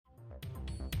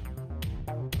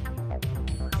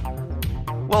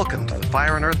Welcome to the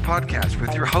Fire and Earth podcast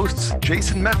with your hosts,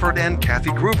 Jason Mefford and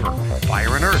Kathy Gruber.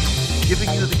 Fire and Earth, giving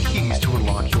you the keys to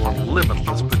unlock your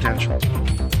limitless potential.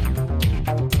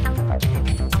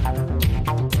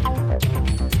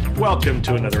 Welcome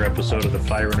to another episode of the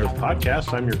Fire and Earth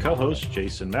podcast. I'm your co-host,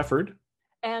 Jason Mefford.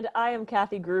 And I am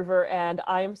Kathy Gruber, and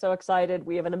I am so excited.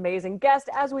 We have an amazing guest,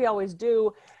 as we always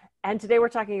do. And today we're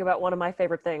talking about one of my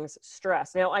favorite things,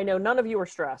 stress. Now, I know none of you are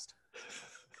stressed.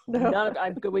 No.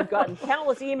 We've gotten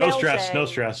countless emails. No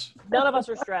stress. None of us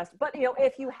are stressed. But,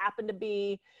 if you happen to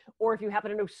be, or if you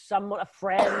happen to know someone, a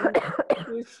friend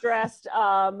who's stressed,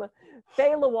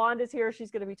 Faye Lawand is here.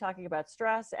 She's going to be talking about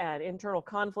stress and internal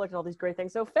conflict and all these great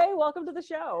things. So, Faye, welcome to the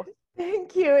show.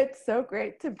 Thank you. It's so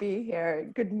great to be here.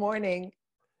 Good morning.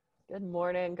 Good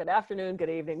morning, good afternoon, good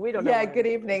evening. We don't know. Yeah, good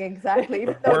evening, exactly.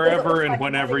 Wherever and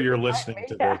whenever you're listening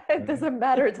to this. It doesn't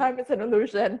matter. Time is an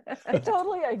illusion.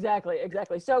 Totally, exactly.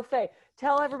 So, Faye,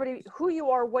 tell everybody who you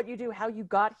are, what you do, how you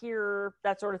got here,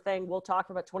 that sort of thing. We'll talk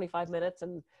for about 25 minutes.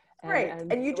 Great.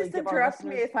 And you just interrupt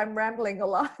me if I'm rambling a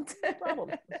lot. No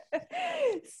problem.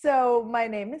 So my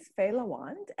name is Faye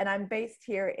Lawand, and I'm based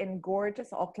here in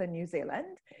gorgeous Auckland, New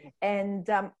Zealand. And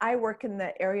I work in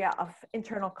the area of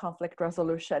internal conflict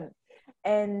resolution.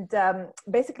 And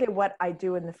basically what I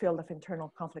do in the field of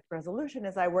internal conflict resolution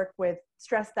is I work with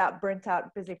stressed out, burnt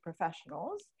out, busy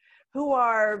professionals who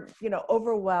are,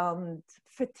 overwhelmed,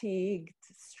 fatigued,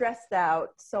 stressed out,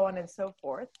 so on and so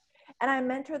forth. And I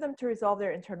mentor them to resolve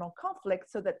their internal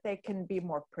conflict so that they can be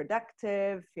more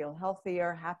productive, feel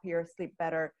healthier, happier, sleep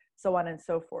better, so on and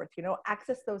so forth,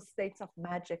 access those states of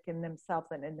magic in themselves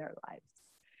and in their lives.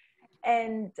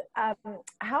 And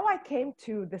how I came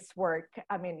to this work,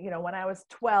 when I was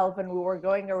 12 and we were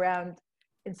going around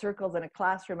in circles in a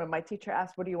classroom and my teacher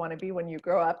asked, what do you want to be when you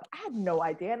grow up? I had no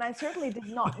idea. And I certainly did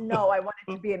not know I wanted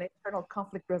to be an internal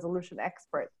conflict resolution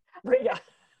expert. Yeah.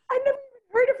 I never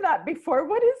heard of that before.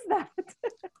 What is that?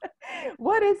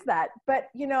 What is that? But,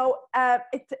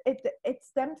 it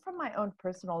stemmed from my own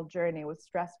personal journey with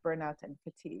stress, burnout, and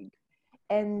fatigue.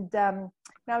 And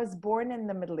I was born in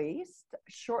the Middle East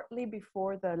shortly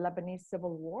before the Lebanese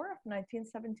Civil War of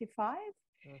 1975.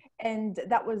 And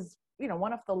that was,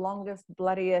 one of the longest,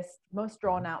 bloodiest, most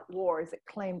drawn out wars. It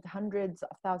claimed hundreds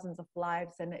of thousands of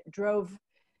lives, and it drove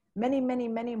many, many,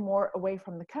 many more away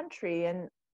from the country. And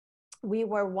we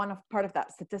were part of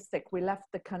that statistic. We left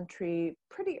the country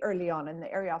pretty early on, in the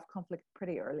area of conflict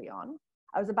pretty early on.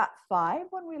 I was about 5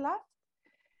 when we left.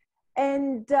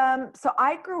 And so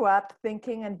I grew up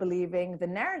thinking and believing the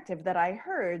narrative that I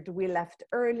heard. We left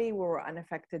early, we were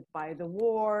unaffected by the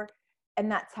war,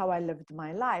 and that's how I lived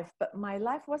my life. But my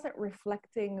life wasn't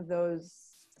reflecting those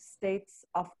states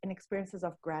of and experiences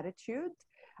of gratitude.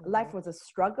 Life was a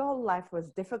struggle, life was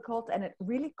difficult, and it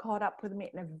really caught up with me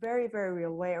in a very, very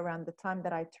real way around the time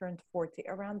that I turned 40,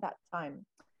 around that time.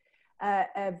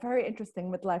 A very interesting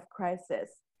midlife crisis.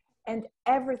 And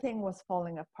everything was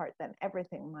falling apart then,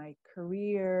 everything. My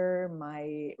career,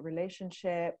 my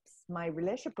relationships, my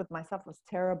relationship with myself was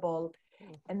terrible.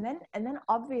 And then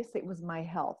obviously it was my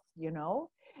health,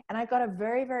 And I got a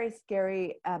very, very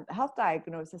scary health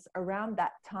diagnosis around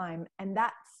that time. And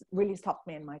that's really stopped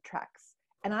me in my tracks.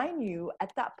 And I knew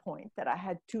at that point that I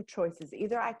had 2 choices.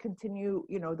 Either I continue,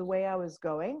 the way I was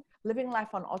going, living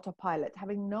life on autopilot,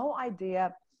 having no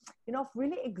idea, of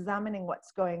really examining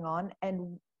what's going on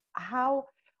and how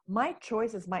my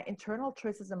choices, my internal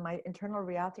choices and my internal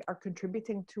reality are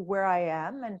contributing to where I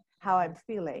am and how I'm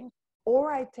feeling,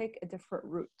 or I take a different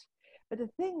route. But the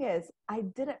thing is, I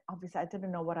didn't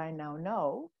know what I now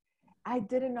know. I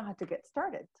didn't know how to get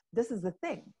started. This is the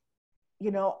thing.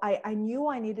 I knew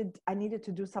I needed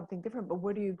to do something different, but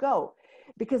where do you go?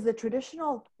 Because the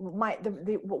traditional, what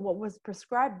was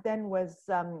prescribed then was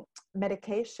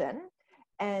medication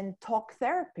and talk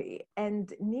therapy,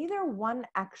 and neither one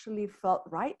actually felt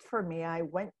right for me. I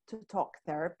went to talk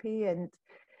therapy and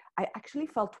I actually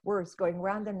felt worse, going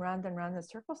round and round and round in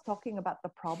circles, talking about the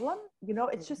problem.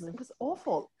 It's just, it was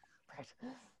awful. Right.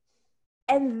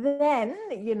 And then,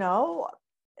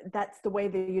 that's the way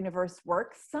the universe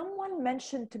works. Someone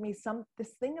mentioned to me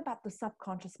this thing about the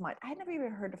subconscious mind. I had never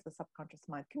even heard of the subconscious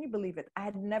mind. Can you believe it? I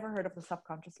had never heard of the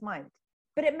subconscious mind,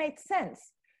 but it made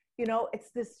sense. It's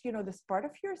this, this part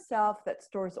of yourself that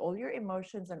stores all your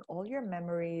emotions and all your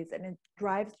memories, and it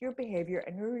drives your behavior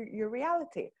and your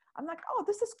reality. I'm like, oh,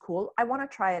 this is cool. I want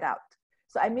to try it out.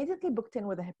 So I immediately booked in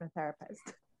with a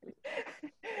hypnotherapist.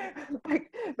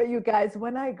 But you guys,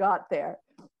 when I got there,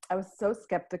 I was so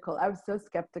skeptical,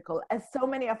 as so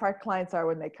many of our clients are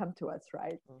when they come to us,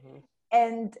 right?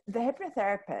 And the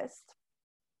hypnotherapist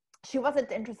she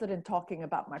wasn't interested in talking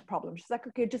about my problem. She's like,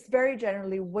 okay, just very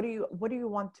generally, what do you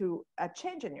want to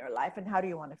change in your life, and how do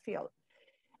you want to feel?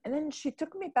 And then she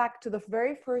took me back to the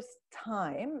very first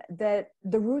time that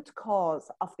the root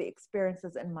cause of the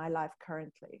experiences in my life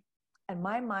currently. And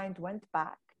my mind went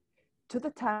back to the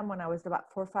time when I was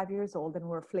about 4 or 5 years old and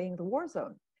we're fleeing the war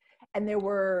zone. And there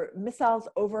were missiles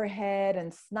overhead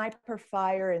and sniper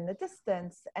fire in the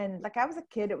distance. And like I was a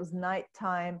kid, it was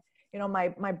nighttime. You know,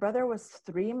 my brother was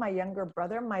 3, my younger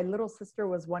brother, my little sister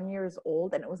was 1 year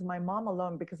old, and it was my mom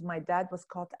alone because my dad was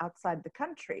caught outside the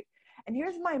country. And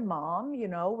here's my mom, you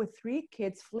know, with 3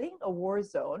 kids fleeing a war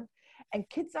zone, and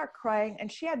kids are crying, and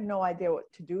she had no idea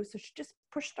what to do. So she just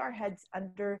pushed our heads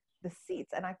under the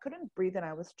seats, and I couldn't breathe and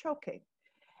I was choking.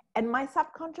 And my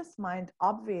subconscious mind,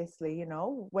 obviously, you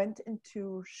know, went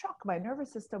into shock. My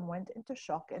nervous system went into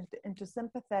shock, into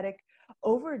sympathetic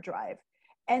overdrive.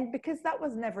 And because that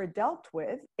was never dealt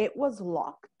with, it was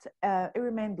locked. It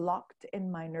remained locked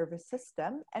in my nervous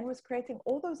system and was creating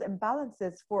all those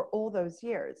imbalances for all those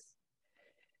years.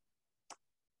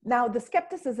 Now, the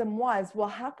skepticism was, well,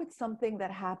 how could something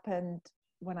that happened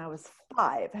when I was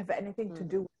 5 have anything to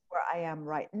do with where I am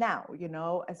right now, you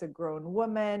know, as a grown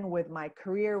woman, with my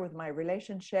career, with my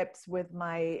relationships, with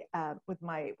my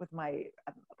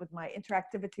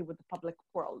interactivity with the public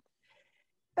world.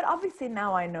 But obviously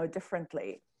now I know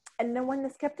differently. And then when the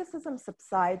skepticism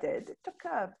subsided, it took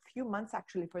a few months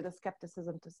actually for the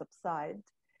skepticism to subside.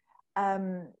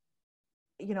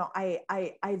 You know,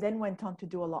 I then went on to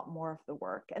do a lot more of the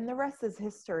work, and the rest is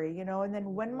history, you know. And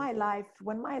then when my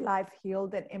life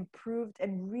healed and improved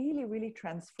and really, really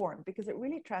transformed, because it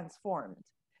really transformed,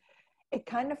 it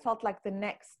kind of felt like the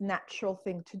next natural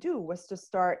thing to do was to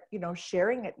start, you know,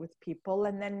 sharing it with people.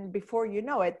 And then before you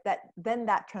know it,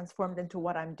 that transformed into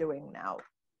what I'm doing now.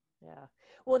 Yeah.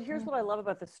 Well, and here's what I love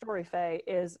about this story, Faye,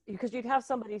 is because you'd have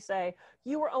somebody say,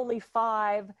 you were only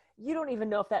 5. You don't even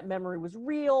know if that memory was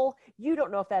real. You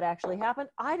don't know if that actually happened.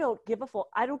 I don't give a fuck.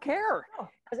 I don't care.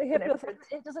 As a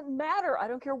hypnotherapist, it doesn't matter. I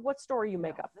don't care what story you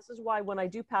make up. This is why when I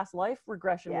do past life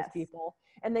regression with people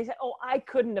and they say, oh, I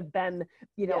couldn't have been,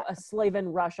 you know, a slave in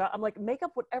Russia. I'm like, make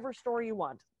up whatever story you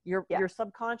want. Your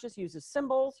subconscious uses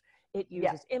symbols. It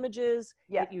uses images.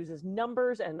 It uses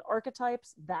numbers and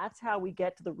archetypes. That's how we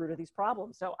get to the root of these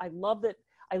problems. So I love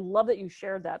that you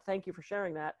shared that. Thank you for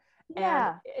sharing that.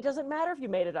 And it doesn't matter if you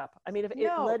made it up. I mean, if it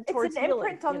led towards healing, it's an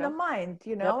imprint on the mind,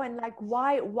 you know, and like,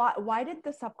 why did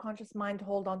the subconscious mind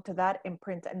hold on to that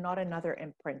imprint and not another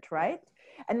imprint, right?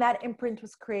 And that imprint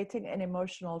was creating an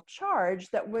emotional charge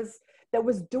that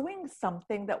was doing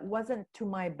something that wasn't to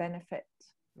my benefit.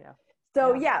 Yeah.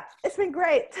 So it's been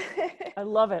great. I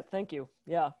love it. Thank you.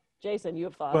 Yeah. Jason, you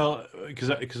have thoughts? Well,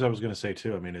 because I was going to say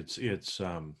too, I mean, it's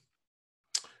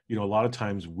you know, a lot of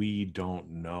times we don't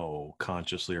know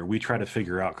consciously, or we try to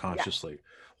figure out consciously,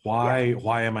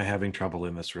 why am I having trouble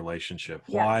in this relationship?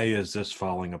 Why is this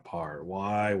falling apart?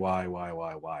 Why,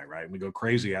 right? And we go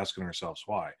crazy asking ourselves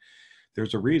why.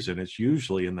 There's a reason. It's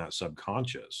usually in that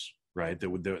subconscious, right?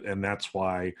 And that's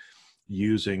why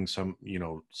using some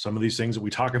of these things that we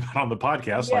talk about on the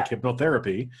podcast, like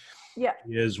hypnotherapy,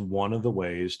 is one of the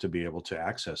ways to be able to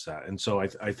access that. And so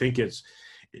I think it's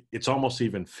almost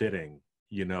even fitting,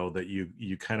 you know, that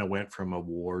you kind of went from a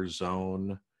war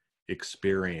zone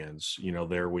experience, you know,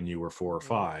 there when you were 4 or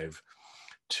 5,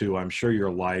 to, I'm sure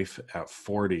your life at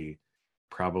 40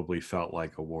 probably felt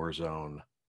like a war zone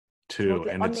too.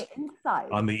 And it's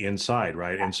on the inside,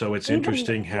 right? And so it's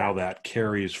interesting how that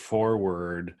carries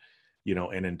forward, you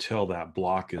know, and until that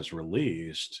block is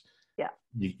released,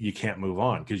 you can't move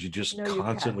on, because you just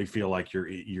constantly feel like you're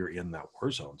in that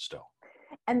war zone still.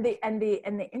 And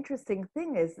the interesting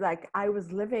thing is, like, I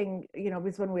was living, you know,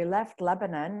 because when we left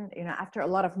Lebanon, you know, after a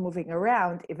lot of moving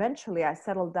around, eventually I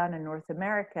settled down in North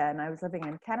America, and I was living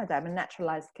in Canada. I'm a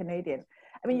naturalized Canadian.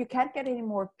 I mean, you can't get any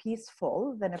more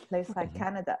peaceful than a place like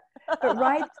Canada,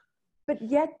 but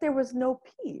yet there was no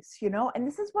peace, you know. And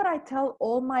this is what I tell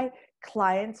all my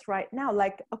clients right now.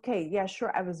 Like, okay, yeah,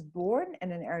 sure, I was born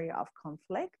in an area of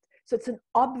conflict, so it's an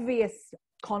obvious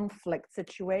conflict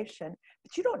situation,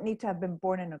 but you don't need to have been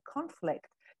born in a conflict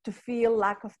to feel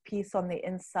lack of peace on the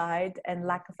inside and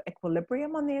lack of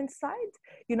equilibrium on the inside.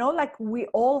 You know, like, we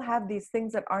all have these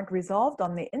things that aren't resolved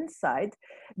on the inside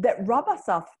that rob us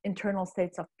of internal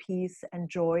states of peace and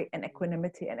joy and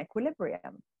equanimity and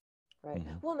equilibrium. Right.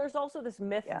 Well, there's also this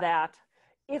myth that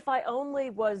if I only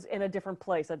was in a different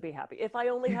place, I'd be happy. If I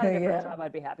only had a different job,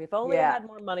 I'd be happy. If only I had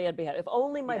more money, I'd be happy. If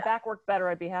only my back worked better,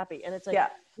 I'd be happy. And it's like,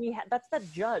 that's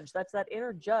that judge. That's that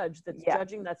inner judge that's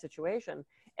judging that situation.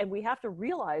 And we have to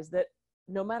realize that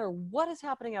no matter what is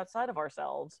happening outside of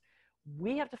ourselves,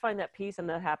 we have to find that peace and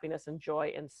that happiness and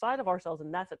joy inside of ourselves,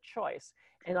 and that's a choice.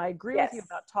 And I agree with you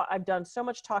about talk. I've done so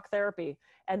much talk therapy,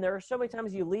 and there are so many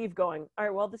times you leave going, all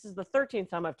right, well, this is the 13th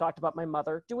time I've talked about my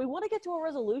mother. Do we want to get to a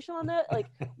resolution on that? Like,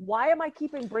 why am I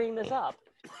bringing this up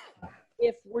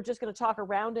if we're just going to talk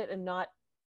around it and not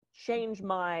change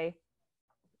my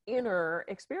inner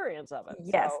experience of it?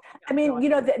 Yes. So, I mean, you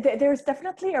know, there's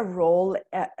definitely a role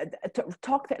to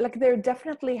talk, like there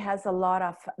definitely has a lot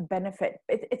of benefit.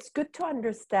 It's good to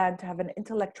understand, to have an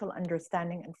intellectual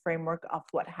understanding and framework of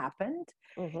what happened,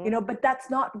 you know, but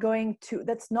that's not going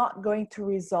to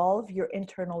resolve your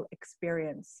internal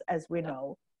experience, as we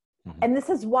know. And this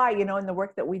is why, you know, in the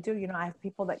work that we do, you know, I have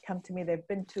people that come to me, they've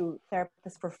been to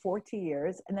therapists for 40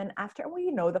 years. And then after, we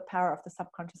know the power of the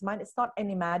subconscious mind. It's not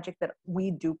any magic that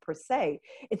we do per se.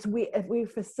 It's we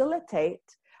facilitate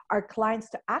our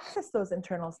clients to access those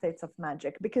internal states of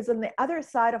magic, because on the other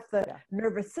side of the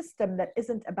nervous system that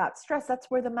isn't about stress,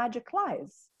 that's where the magic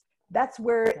lies. That's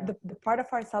where the part of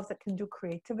ourselves that can do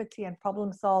creativity and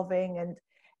problem solving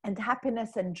and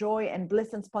happiness and joy and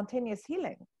bliss and spontaneous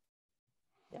healing.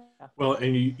 Yeah. Well,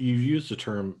 and you've used the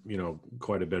term, you know,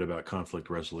 quite a bit about conflict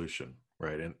resolution,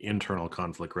 right? And internal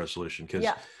conflict resolution, because,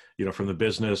 you know, from the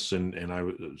business and I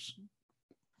was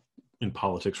in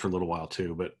politics for a little while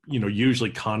too, but, you know, usually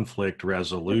conflict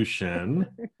resolution,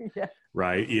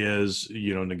 right, is,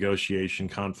 you know, negotiation,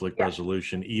 conflict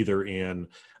resolution, either in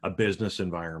a business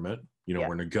environment, you know,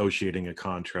 we're negotiating a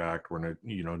contract, we're,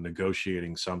 you know,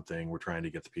 negotiating something, we're trying to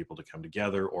get the people to come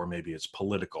together, or maybe it's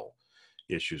political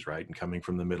issues, right? And coming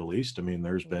from the Middle East, I mean,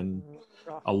 there's been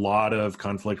a lot of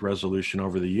conflict resolution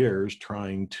over the years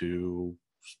trying to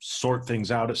sort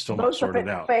things out. It's still not sorted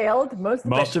out.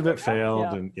 Most of it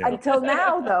failed. And until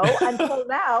now, though. Until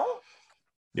now.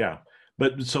 Yeah.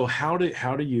 But so how do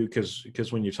you,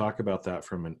 because when you talk about that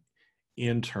from an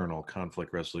internal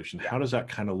conflict resolution, how does that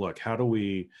kind of look? How do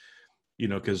we, you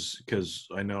know, because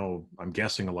I know, I'm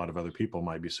guessing a lot of other people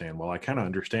might be saying, well, I kind of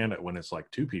understand it when it's like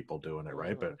two people doing it,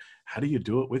 right? But how do you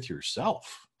do it with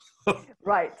yourself?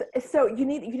 Right. So you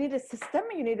need a system.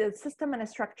 You need a system and a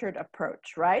structured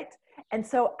approach, right? And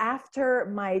so after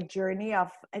my journey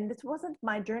and this wasn't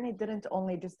my journey, didn't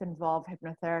only just involve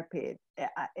hypnotherapy.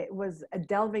 It was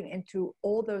delving into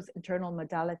all those internal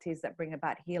modalities that bring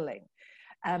about healing.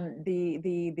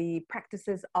 The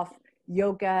practices of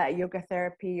yoga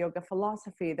therapy, yoga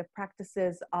philosophy, the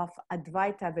practices of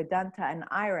Advaita, Vedanta, and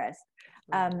Iris,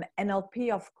 NLP,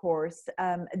 of course,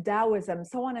 Taoism,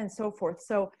 so on and so forth.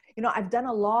 So, you know, I've done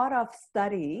a lot of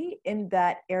study in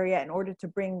that area in order to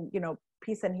bring, you know,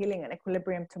 peace and healing and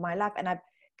equilibrium to my life. And I've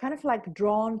kind of like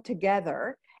drawn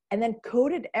together and then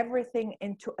coded everything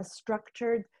into a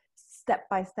structured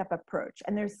step-by-step approach.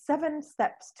 And there's 7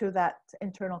 steps to that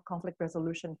internal conflict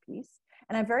resolution piece.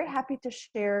 And I'm very happy to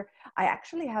share, I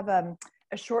actually have a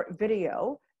short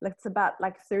video that's about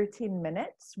like 13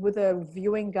 minutes with a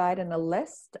viewing guide and a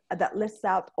list that lists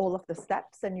out all of the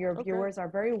steps, and your viewers are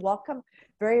very welcome,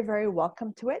 very, very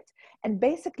welcome to it. And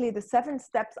basically the 7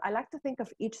 steps, I like to think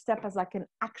of each step as like an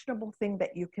actionable thing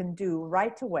that you can do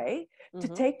right away to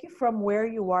take you from where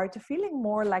you are to feeling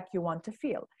more like you want to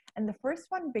feel. And the first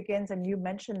one begins, and you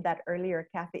mentioned that earlier,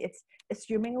 Kathy, it's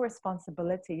assuming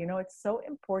responsibility. You know, it's so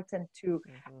important to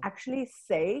actually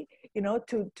say, you know,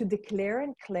 to declare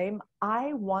and claim,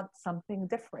 I want something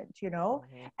different, you know,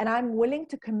 and I'm willing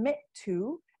to commit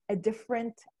to a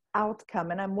different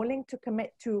outcome, and I'm willing to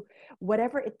commit to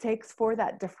whatever it takes for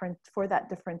that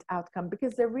different outcome,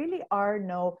 because there really are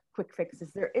no quick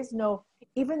fixes. There is no,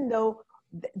 even though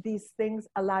these things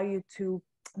allow you to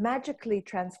magically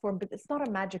transform, but it's not a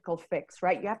magical fix,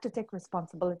 right? You have to take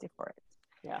responsibility for it.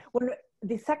 Yeah. When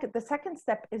the second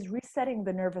step is resetting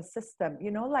the nervous system.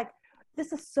 You know, like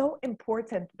this is so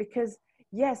important because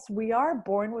yes, we are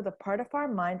born with a part of our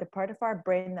mind, a part of our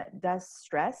brain that does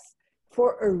stress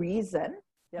for a reason,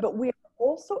 but we are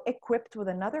also equipped with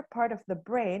another part of the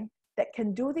brain that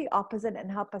can do the opposite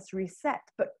and help us reset.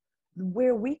 But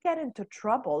where we get into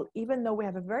trouble, even though we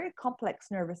have a very complex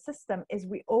nervous system, is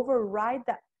we override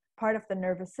that part of the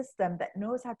nervous system that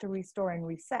knows how to restore and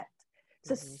reset.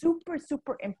 So super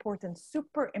important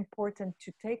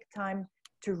to take time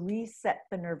to reset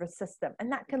the nervous system. And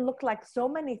that can look like so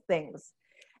many things.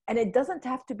 And it doesn't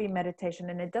have to be meditation,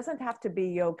 and it doesn't have to be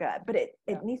yoga, but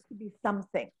it needs to be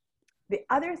something. The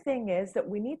other thing is that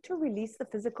we need to release the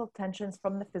physical tensions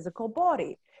from the physical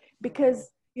body, because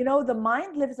you know, the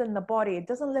mind lives in the body. It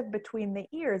doesn't live between the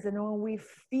ears. And when we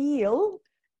feel,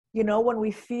 you know, when we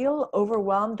feel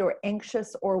overwhelmed or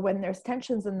anxious, or when there's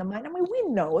tensions in the mind, I mean, we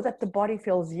know that the body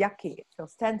feels yucky. It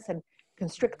feels tense and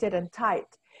constricted and tight.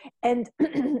 And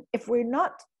if we're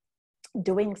not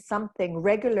doing something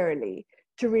regularly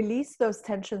to release those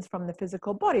tensions from the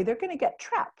physical body, they're going to get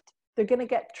trapped. They're going to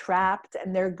get trapped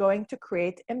and they're going to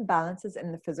create imbalances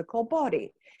in the physical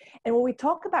body. And when we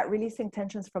talk about releasing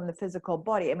tensions from the physical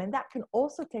body, I mean, that can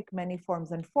also take many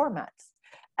forms and formats.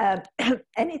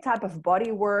 Any type of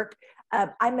body work.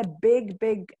 I'm a big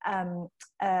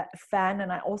fan,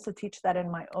 and I also teach that in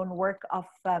my own work, of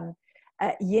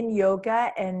yin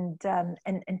yoga and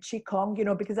qigong, you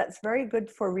know, because that's very good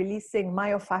for releasing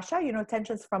myofascia, you know,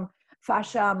 tensions from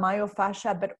fascia,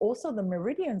 myofascia, but also the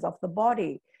meridians of the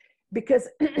body. Because,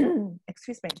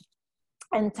 excuse me,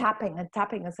 and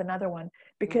tapping is another one,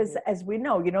 because as we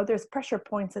know, you know, there's pressure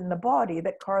points in the body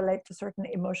that correlate to certain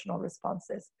emotional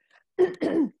responses.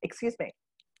 Excuse me.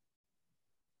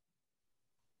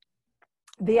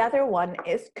 The other one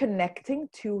is connecting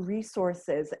to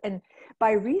resources. And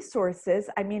by resources,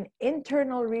 I mean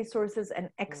internal resources and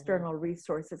external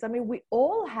resources. I mean, we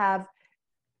all have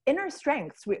inner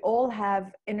strengths. We all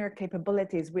have inner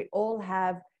capabilities. We all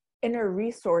have inner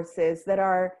resources that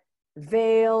are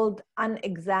veiled,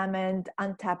 unexamined,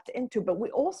 untapped into. But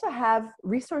we also have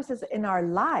resources in our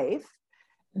life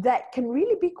that can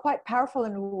really be quite powerful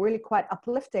and really quite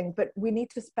uplifting, but we need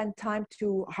to spend time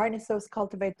to harness those,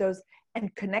 cultivate those,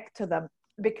 and connect to them.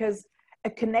 Because a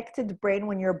connected brain,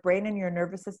 when your brain and your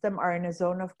nervous system are in a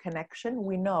zone of connection,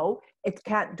 we know it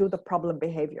can't do the problem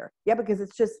behavior. Yeah, because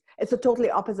it's a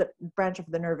totally opposite branch of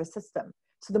the nervous system.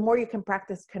 So the more you can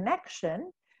practice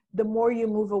connection, the more you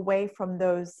move away from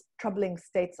those troubling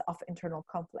states of internal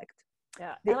conflict.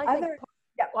 Yeah, the and I other, think,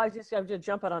 well, I'm just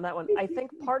jumping on that one. I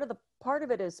think part of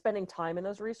it is spending time in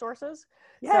those resources.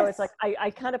 Yes. So it's like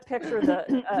I kind of picture the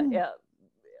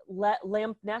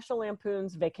National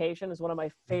Lampoon's Vacation is one of my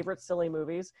favorite silly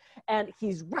movies, and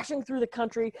he's rushing through the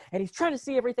country and he's trying to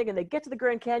see everything, and they get to the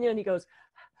Grand Canyon and he goes,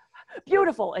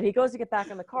 beautiful, and he goes to get back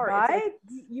in the car. Right? It's like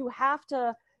you have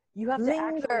to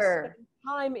actually spend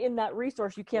time in that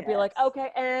resource. You can't be like, okay,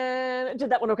 and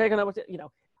did that one okay, you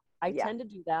know. I tend to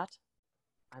do that.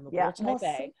 I'm a little type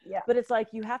A, but it's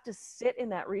like you have to sit in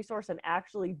that resource and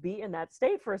actually be in that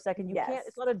state for a second. You can't,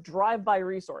 it's not a drive-by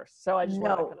resource. So I just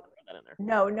want to kind of throw that in there.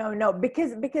 No,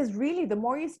 because really the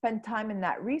more you spend time in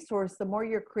that resource, the more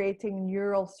you're creating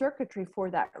neural circuitry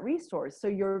for that resource. So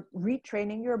you're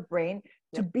retraining your brain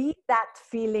to be that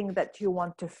feeling that you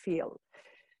want to feel.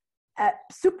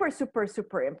 Super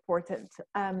important.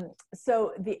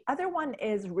 So the other one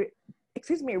is,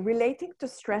 relating to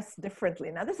stress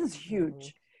differently. Now, this is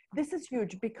huge. This is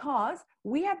huge because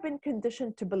we have been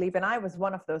conditioned to believe, and I was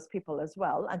one of those people as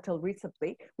well until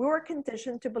recently, we were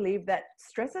conditioned to believe that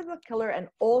stress is a killer and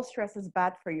all stress is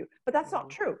bad for you. But that's not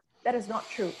true. That is not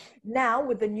true. Now,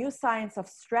 with the new science of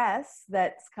stress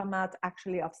that's come out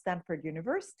actually of Stanford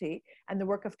University and the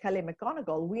work of Kelly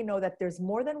McGonigal, we know that there's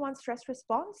more than one stress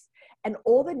response, and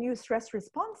all the new stress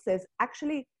responses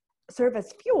actually serve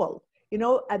as fuel. You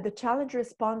know, the challenge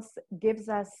response gives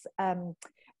us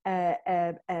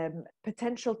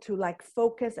potential to like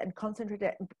focus and concentrate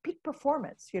at peak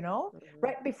performance, you know,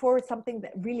 right before something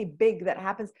that really big that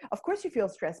happens. Of course you feel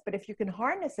stressed, but if you can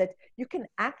harness it, you can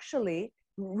actually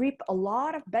reap a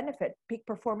lot of benefit, peak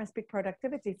performance, peak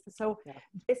productivity. So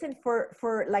listen,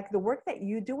 for like the work that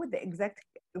you do with the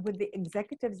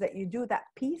executives that you do, that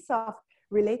piece of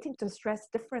relating to stress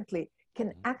differently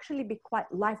can actually be quite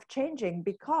life-changing,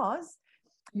 because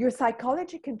your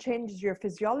psychology can change your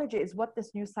physiology, is what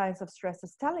this new science of stress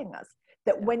is telling us.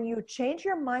 That when you change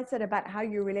your mindset about how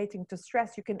you're relating to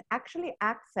stress, you can actually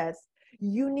access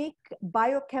unique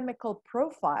biochemical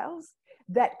profiles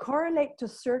that correlate to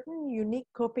certain unique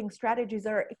coping strategies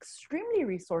that are extremely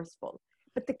resourceful.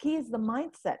 But the key is the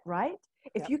mindset, right?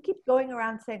 If you keep going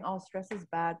around saying, oh, stress is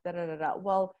bad,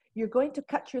 well, you're going to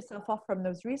cut yourself off from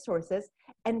those resources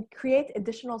and create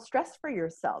additional stress for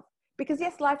yourself. Because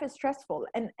yes, life is stressful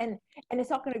and it's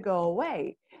not going to go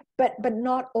away, but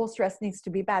not all stress needs to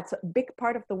be bad. So a big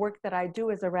part of the work that I do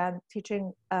is around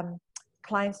teaching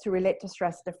clients to relate to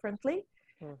stress differently.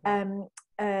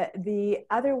 The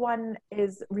other one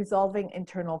is resolving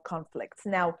internal conflicts.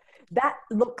 Now, that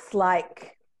looks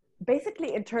like,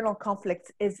 basically internal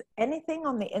conflicts is anything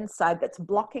on the inside that's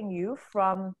blocking you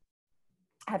from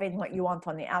having what you want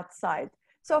on the outside.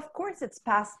 So of course it's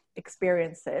past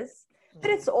experiences, but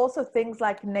it's also things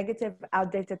like negative,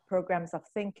 outdated programs of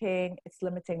thinking, it's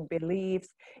limiting beliefs,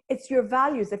 it's your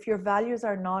values. If your values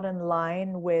are not in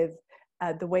line with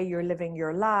the way you're living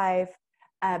your life,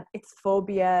 it's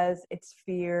phobias, it's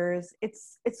fears,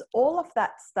 it's all of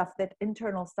that stuff, that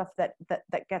internal stuff that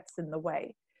gets in the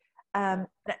way.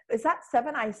 Is that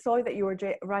 7? I saw that you were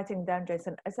writing down,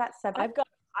 Jason. Is that 7? I've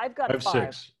got 5.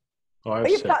 6. Oh, I have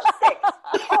But you've 6. got 6.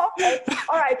 Oh, okay.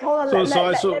 All right, hold on.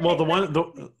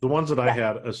 The ones that I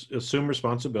had: assume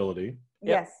responsibility, Yep.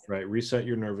 Yes. right? Reset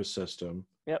your nervous system,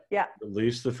 Yeah.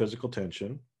 release the physical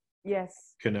tension,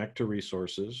 Yes. connect to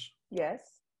resources,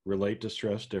 Yes. relate to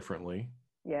stress differently,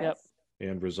 Yes.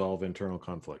 and resolve internal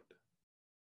conflict.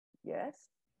 Yes.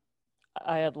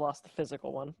 I had lost the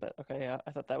physical one, but okay, yeah.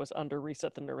 I thought that was under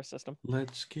reset the nervous system.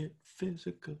 Let's get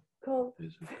physical. Cool.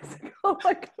 Physical. Oh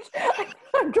my gosh,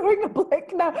 I'm drawing a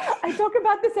blank now. I talk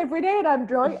about this every day, and I'm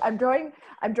drawing.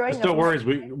 Just don't worry.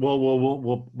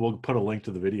 We'll put a link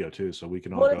to the video too, so we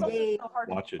can all Well, it's go also so hard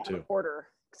watch to it too. order,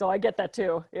 so I get that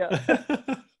too. Yeah.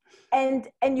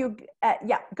 And you,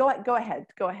 go ahead.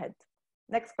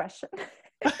 Next question.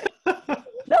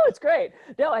 No, it's great.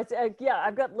 No, yeah,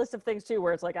 I've got a list of things too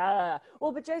where it's like,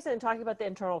 well, but Jason, talking about the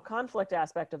internal conflict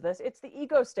aspect of this, it's the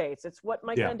ego states. It's what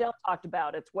Mike Mandel talked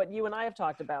about. It's what you and I have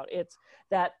talked about. It's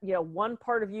that, one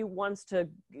part of you wants to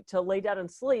lay down and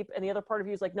sleep, and the other part of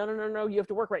you is like, no, you have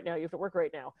to work right now. You have to work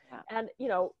right now. Yeah. And, you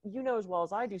know as well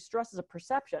as I do, stress is a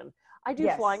perception. I do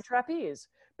flying trapeze.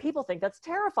 People think that's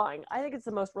terrifying. I think it's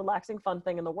the most relaxing, fun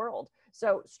thing in the world.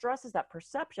 So stress is that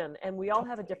perception, and we all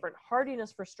have a different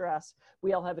hardiness for stress.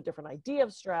 We all have a different idea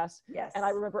of stress. Yes. And I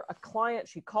remember a client,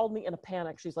 she called me in a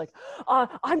panic. She's like,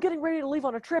 I'm getting ready to leave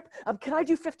on a trip. Can I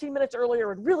do 15 minutes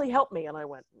earlier and really help me? And I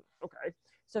went, okay.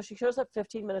 So she shows up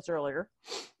 15 minutes earlier.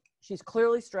 She's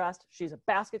clearly stressed. She's a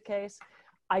basket case.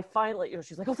 I finally,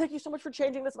 she's like, oh, thank you so much for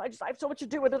changing this. And I have so much to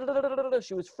do.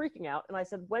 She was freaking out. And I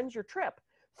said, when's your trip?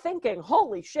 Thinking,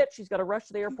 holy shit, she's got to rush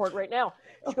to the airport right now.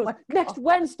 She goes, next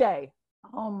Wednesday.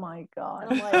 Oh my God.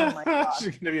 And I'm like, oh my God.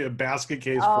 She's going to be a basket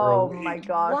case for a week. Oh my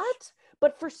gosh. What?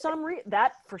 But for some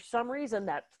reason,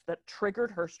 that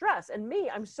triggered her stress. And me,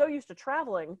 I'm so used to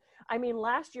traveling. I mean,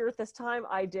 last year at this time,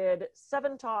 I did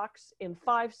 7 talks in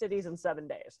 5 cities in 7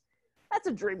 days. That's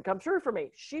a dream come true for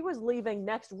me. She was leaving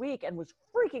next week and was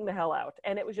freaking the hell out.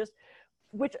 And it was just,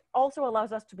 which also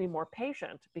allows us to be more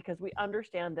patient because we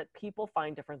understand that people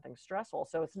find different things stressful.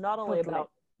 So it's not only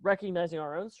about recognizing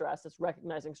our own stress, it's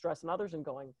recognizing stress in others and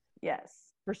going,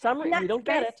 yes, for some reason, you don't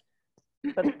get it,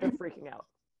 but they're freaking out.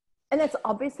 And it's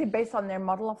obviously based on their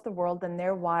model of the world and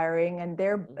their wiring and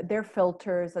their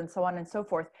filters and so on and so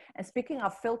forth. And speaking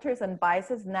of filters and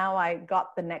biases, now I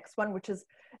got the next one, which is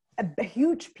a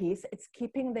huge piece. It's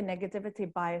keeping the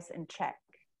negativity bias in check.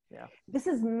 Yeah. This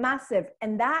is massive.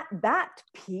 And that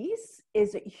piece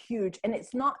is huge. And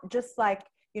it's not just like,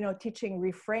 teaching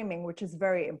reframing, which is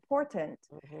very important.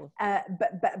 Mm-hmm.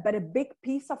 But a big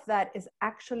piece of that is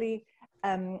actually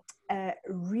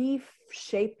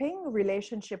reshaping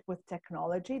relationship with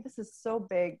technology. This is so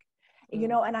big,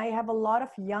 and I have a lot of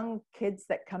young kids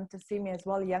that come to see me as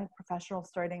well, young professionals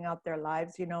starting out their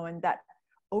lives, and that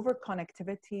over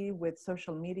connectivity with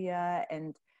social media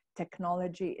and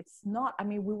technology,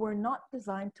 we were not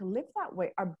designed to live that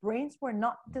way. Our brains were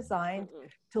not designed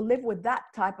to live with that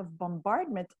type of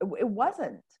bombardment. It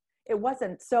wasn't.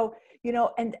 So,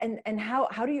 and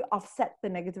how do you offset the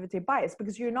negativity bias?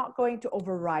 Because you're not going to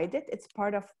override it. It's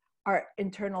part of our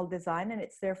internal design and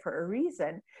it's there for a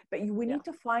reason, but we need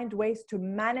to find ways to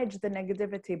manage the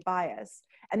negativity bias.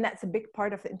 And that's a big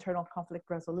part of the internal conflict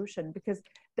resolution, because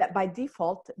that by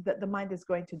default, the mind is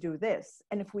going to do this.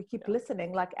 And if we keep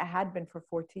listening, like I had been for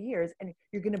 40 years, and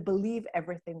you're going to believe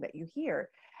everything that you hear.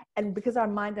 And because our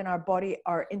mind and our body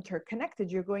are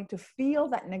interconnected, you're going to feel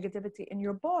that negativity in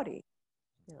your body.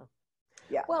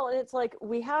 Yeah. Well, and it's like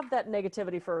we have that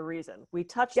negativity for a reason. We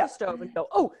touch the stove and go,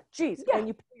 oh, geez, and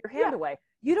you put your hand away.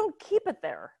 You don't keep it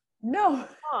there. No.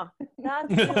 That's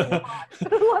really hot.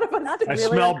 A lot of us. I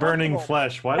smell burning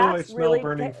flesh. Why do I smell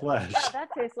burning flesh? Yeah, that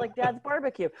tastes like Dad's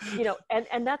barbecue.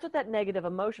 And that's what that negative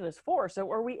emotion is for.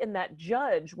 So are we in that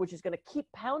judge, which is going to keep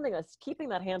pounding us, keeping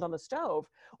that hand on the stove?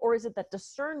 Or is it that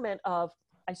discernment of,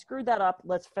 I screwed that up,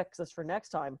 let's fix this for next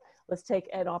time. Let's take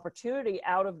an opportunity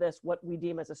out of this, what we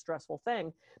deem as a stressful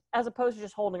thing, as opposed to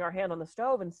just holding our hand on the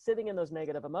stove and sitting in those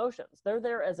negative emotions. They're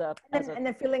there as a... And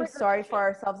then feeling sorry for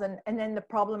ourselves. And then the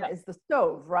problem is the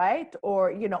stove, right?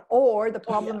 Or, or the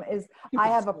problem is I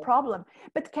have a problem.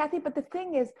 But Kathy, the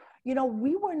thing is,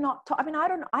 we were not taught.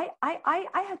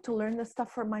 I had to learn this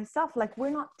stuff for myself. Like,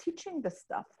 we're not teaching this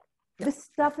stuff. This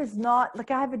stuff is not, like,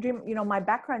 I have a dream, my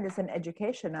background is in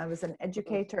education. I was an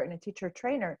educator and a teacher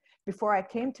trainer before I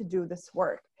came to do this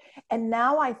work. And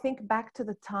now I think back to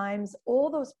the times,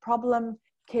 all those problem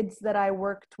kids that I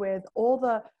worked with, all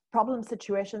the problem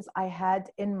situations I had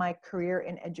in my career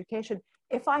in education.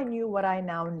 If I knew what I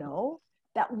now know,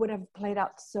 that would have played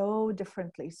out so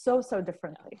differently, so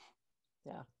differently.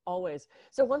 Yeah, always.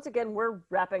 So once again, we're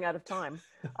wrapping out of time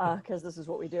because this is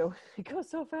what we do. It goes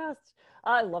so fast.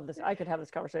 I love this. I could have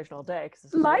this conversation all day.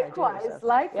 This is Likewise, what I do, so.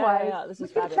 likewise. Yeah, this We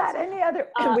is can fabulous. chat any other.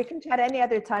 We can chat any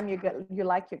other time you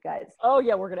like, you guys. Oh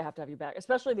yeah, we're gonna have to have you back,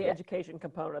 especially the Yeah. education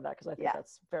component of that, because I think Yeah.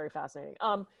 that's very fascinating.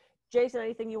 Jason,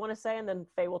 anything you want to say, and then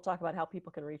Faye will talk about how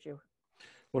people can reach you.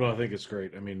 Well, I think it's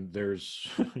great. I mean, there's,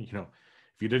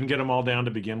 if you didn't get them all down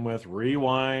to begin with,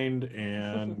 rewind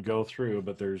and go through.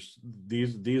 But there's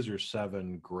these are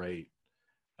 7 great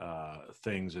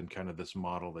things in kind of this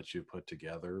model that you put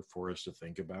together for us to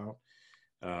think about.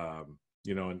 And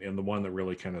the one that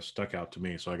really kind of stuck out to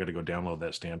me, so I got to go download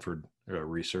that Stanford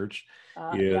research,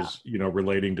 is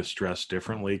relating to stress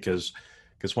differently, because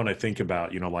when I think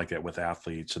about, like that with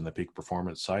athletes and the peak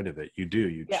performance side of it,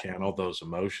 you channel those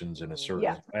emotions in a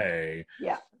certain way,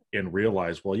 and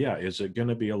realize, well, is it going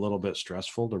to be a little bit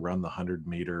stressful to run the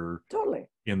 100-meter Totally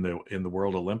in the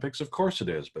World Olympics? Of course it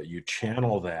is, but you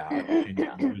channel that and you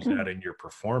use that in your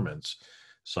performance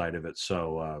side of it.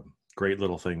 So great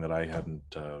little thing that I hadn't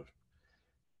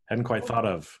quite thought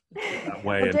of that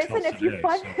way. Well, until Jason, if you today,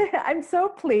 find, so. I'm so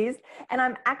pleased. And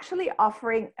I'm actually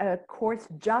offering a course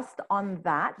just on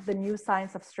that, the new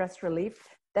science of stress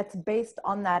relief, that's based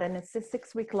on that. And it's a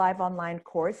 6-week live online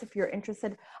course. If you're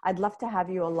interested, I'd love to have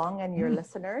you along and your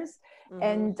listeners. Mhm.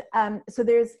 And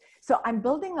so I'm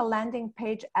building a landing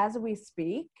page as we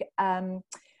speak.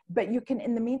 But you can,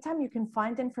 in the meantime, you can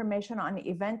find information on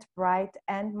Eventbrite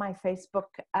and my Facebook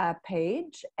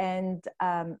page and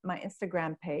my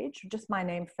Instagram page, just my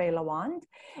name, Faye Lawand.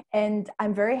 And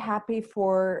I'm very happy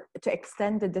to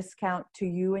extend the discount to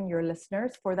you and your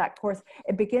listeners for that course.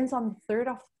 It begins on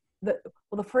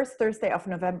the first Thursday of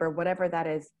November, whatever that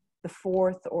is, the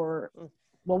 4th or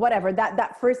whatever,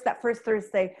 that first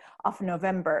Thursday of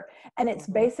November. And it's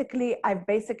I've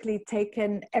basically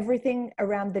taken everything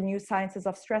around the new sciences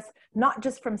of stress, not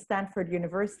just from Stanford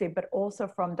University, but also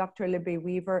from Dr. Libby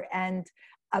Weaver and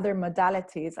other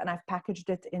modalities. And I've packaged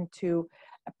it into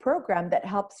a program that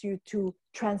helps you to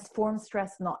transform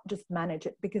stress, not just manage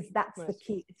it, because that's the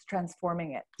key. It's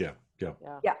transforming it. Yeah.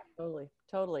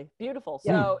 Totally beautiful.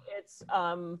 Yeah. So it's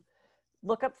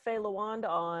look up Faye Lawand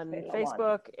on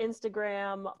Facebook,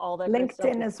 Instagram, all that good stuff.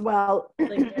 LinkedIn as well.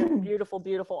 LinkedIn, beautiful,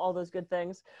 all those good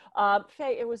things.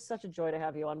 Faye, it was such a joy to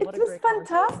have you on. It was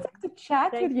fantastic to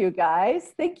chat with you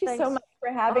guys. Thank you so much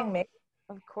for having me.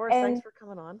 Of course, thanks for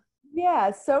coming on.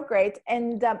 Yeah, so great.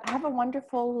 And have a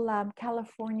wonderful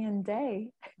Californian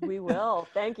day. We will.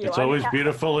 Thank you. It's always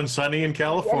beautiful and sunny in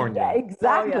California. Yeah,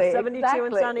 exactly. Oh, yeah. 72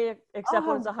 and sunny, except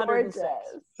when it's 106.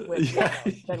 Which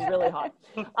has been really hot.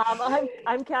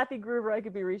 I'm Kathy Gruver. I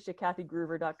can be reached at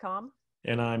kathygruver.com.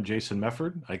 And I'm Jason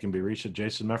Mefford. I can be reached at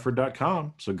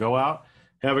jasonmefford.com. So go out,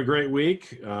 have a great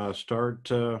week, start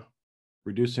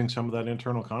reducing some of that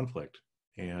internal conflict.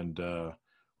 And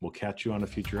we'll catch you on a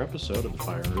future episode of the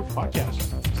Fire and Earth podcast.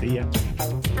 See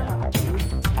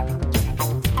ya.